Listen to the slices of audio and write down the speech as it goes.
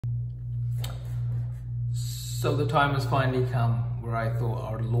So the time has finally come where I thought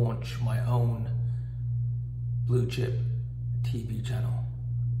I would launch my own BlueChip TV channel.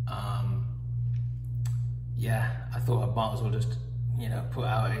 Yeah, I thought I might as well just, put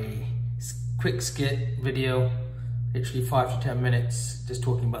out a quick skit video, literally 5 to 10 minutes, just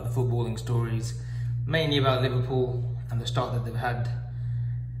talking about the footballing stories, mainly about Liverpool and the start that they've had.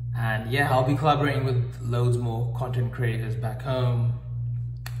 And yeah, I'll be collaborating with loads more content creators back home.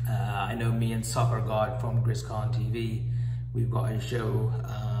 I know me and Soccer God from Gris Khan TV, we've got a show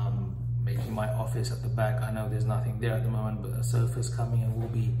making my office at the back. I know there's nothing there at the moment, but a sofa's coming and we'll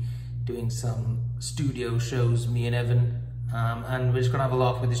be doing some studio shows, me and Evan, and we're just gonna have a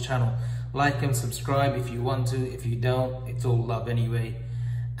laugh with this channel. Like and subscribe if you want to. If you don't, it's all love anyway.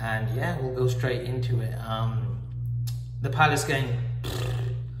 And yeah, we'll go straight into it. The Palace game,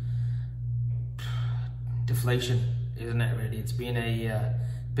 deflation, isn't it really? It's been a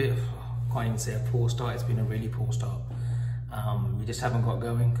bit of, I can't even say a poor start, it's been a really poor start. We just haven't got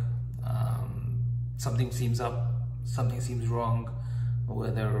going. Something seems up, something seems wrong,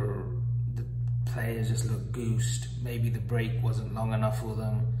 whether the players just look goosed, maybe the break wasn't long enough for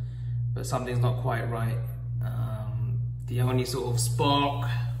them, but something's not quite right. The only sort of spark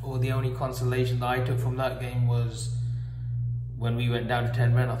or the only consolation that I took from that game was when we went down to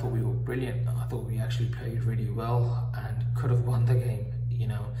 10 men. I thought we were brilliant. I thought we actually played really well and could have won the game.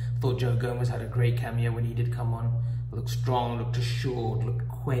 I thought Joe Gomez had a great cameo when he did come on. Looked strong, looked assured, looked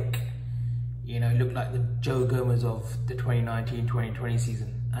quick. He looked like the Joe Gomez of the 2019-2020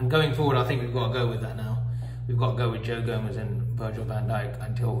 season. And going forward, I think we've got to go with that now. We've got to go with Joe Gomez and Virgil van Dijk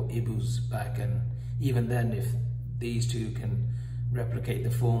until Ibu's back. And even then, if these two can replicate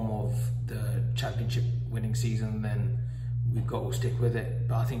the form of the championship winning season, then we've got to stick with it.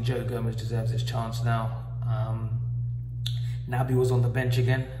 But I think Joe Gomez deserves his chance now. Naby was on the bench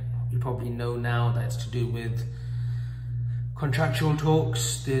again. You probably know now that it's to do with contractual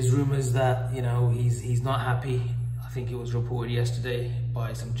talks. There's rumours that he's not happy. I think it was reported yesterday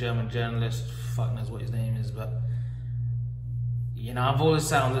by some German journalist. Fuck knows what his name is, but I've always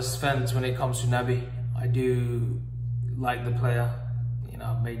sat on this fence when it comes to Naby. I do like the player.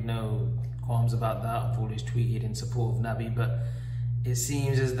 I've made no qualms about that. I've always tweeted in support of Naby, but it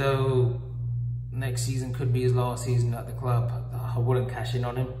seems as though next season could be his last season at the club. I wouldn't cash in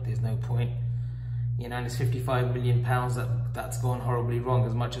on him. There's no point. And it's £55 million that's gone horribly wrong.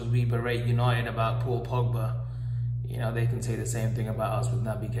 As much as we berate United about Paul Pogba, they can say the same thing about us with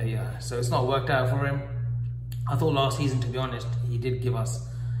Naby Keita. So it's not worked out for him. I thought last season, to be honest, he did give us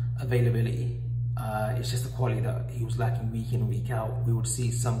availability. It's just the quality that he was lacking week in, week out. We would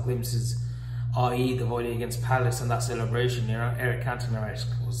see some glimpses, i.e. the volley against Palace and that celebration. Eric Cantona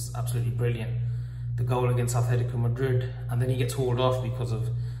was absolutely brilliant. The goal against Atletico Madrid, and then he gets hauled off because of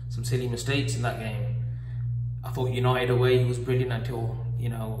some silly mistakes in that game. I thought United away he was brilliant until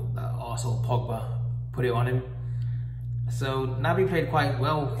that arsehole Pogba put it on him. So Naby played quite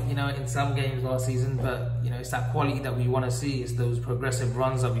well in some games last season, but it's that quality that we want to see. It's those progressive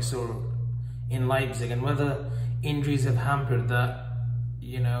runs that we saw in Leipzig, and whether injuries have hampered that,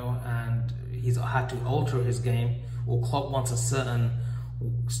 and he's had to alter his game, or Klopp wants a certain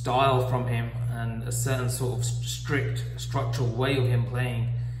style from him and a certain sort of strict structural way of him playing.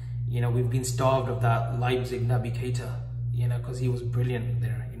 We've been starved of that Leipzig Naby Keita, because he was brilliant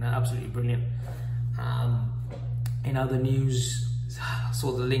there, absolutely brilliant. In other news, I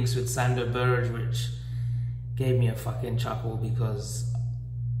saw the links with Berge, which gave me a fucking chuckle, because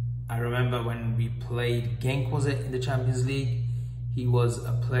I remember when we played Genk, was it, in the Champions League? He was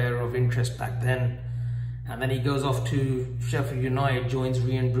a player of interest back then. And then he goes off to Sheffield United, joins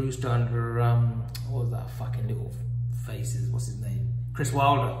Ryan Brewster under, what was that fucking little faces, what's his name? Chris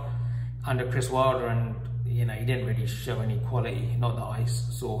Wilder. Under Chris Wilder, and he didn't really show any quality, not that I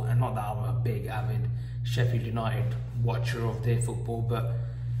saw, and not that I'm a big avid Sheffield United watcher of their football, but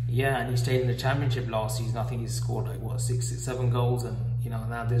yeah, and he stayed in the Championship last season. I think he scored like what, 7 goals, and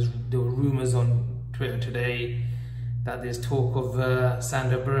now there were rumours on Twitter today that there's talk of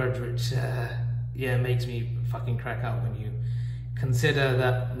Berge, which makes me fucking crack out when you consider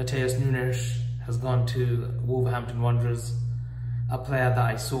that Nunes has gone to Wolverhampton Wanderers, a player that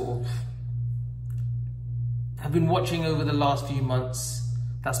I sort of have been watching over the last few months.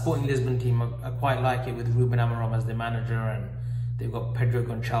 That Sporting Lisbon team, I quite like it with Ruben Amorim as their manager, and they've got Pedro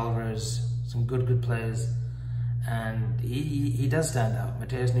Gonçalves, some good players, and he does stand out.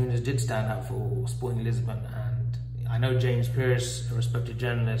 Nunes did stand out for Sporting Lisbon, and I know James Pearce, a respected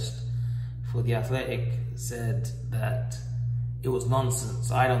journalist for The Athletic, said that it was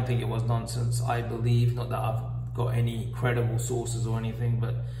nonsense. I don't think it was nonsense. I believe, not that I've got any credible sources or anything,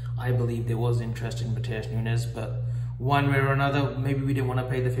 but I believe there was interest in Matheus Nunes. But one way or another, maybe we didn't want to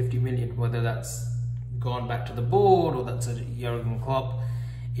pay the 50 million, whether that's gone back to the board or that's a Jurgen Klopp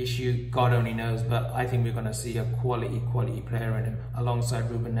issue, God only knows. But I think we're going to see a quality player in him, alongside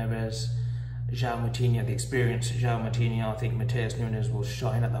Ruben Neves, João Moutinho, the experienced João Moutinho. I think Matheus Nunes will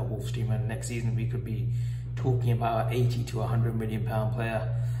shine at that Wolves team, and next season we could be talking about an 80 to 100 million pound player.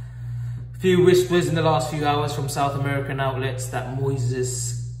 Few whispers in the last few hours from South American outlets that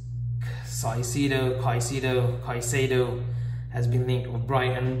Moises Caicedo has been linked with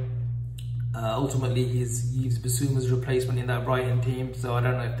Brighton. Ultimately, he's Bissouma's replacement in that Brighton team, so I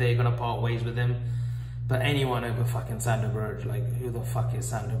don't know if they're going to part ways with him. But anyone over fucking Sander Berge, like, who the fuck is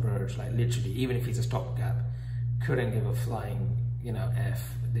Sander Berge? Like, literally, even if he's a stopgap, couldn't give a flying, you know, F.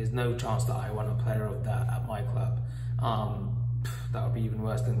 There's no chance that I want a player of that at my club. That would be even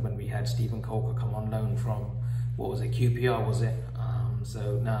worse than when we had Stephen Colker come on loan from, what was it, QPR, was it?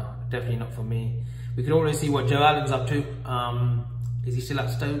 So no, definitely not for me. We can already see what Joe Allen's up to. Is he still at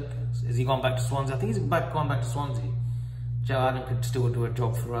Stoke? Is he gone back to Swansea? I think he's gone back to Swansea. Joe Allen could still do a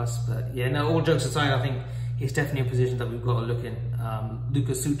job for us, but yeah, no, all jokes aside, I think he's definitely a position that we've got to look in.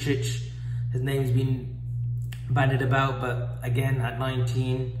 Luka Sucic, his name's been bandied about, but again, at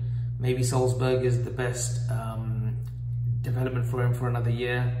 19, maybe Salzburg is the best development for him for another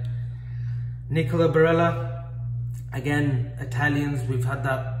year. Nicola Barella, again, Italians, we've had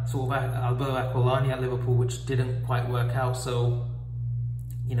that sort of Alberto Aquilani at Liverpool, which didn't quite work out, so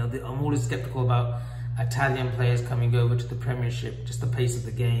you know, I'm always skeptical about Italian players coming over to the Premiership, just the pace of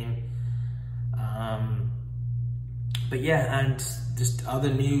the game. But yeah, and just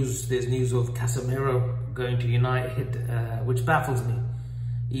other news, there's news of Casemiro going to United, which baffles me.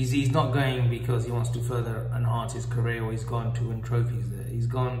 He's not going because he wants to further enhance his career, or he's gone to win trophies there. He's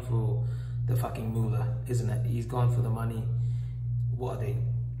gone for the fucking moolah, isn't it? He's gone for the money. What are they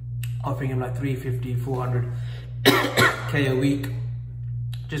offering him? Like 350, 400k a week.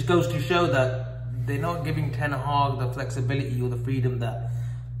 Just goes to show that they're not giving Ten Hag the flexibility or the freedom that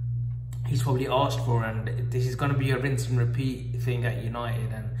he's probably asked for, and this is going to be a rinse and repeat thing at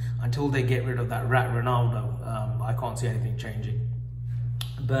United, and until they get rid of that rat Ronaldo, I can't see anything changing.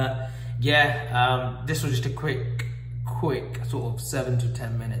 But yeah, this was just a quick sort of 7 to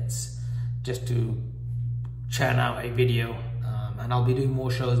 10 minutes just to churn out a video, and I'll be doing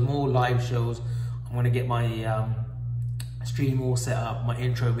more shows, more live shows. I'm going to get my stream all set up, my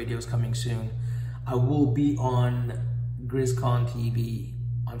intro videos coming soon. I will be on GrizzCon TV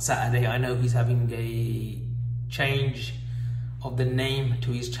on Saturday. I know he's having a change of the name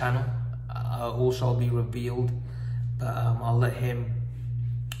to his channel. All shall be revealed, but I'll let him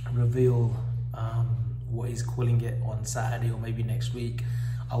reveal what he's calling it on Saturday or maybe next week.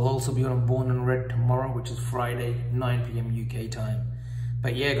 I'll also be on Born and Red tomorrow, which is Friday, 9 PM UK time.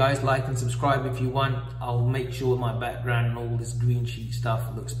 But yeah, guys, like and subscribe if you want. I'll make sure my background and all this green sheet stuff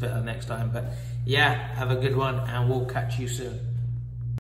looks better next time. But yeah, have a good one, and we'll catch you soon.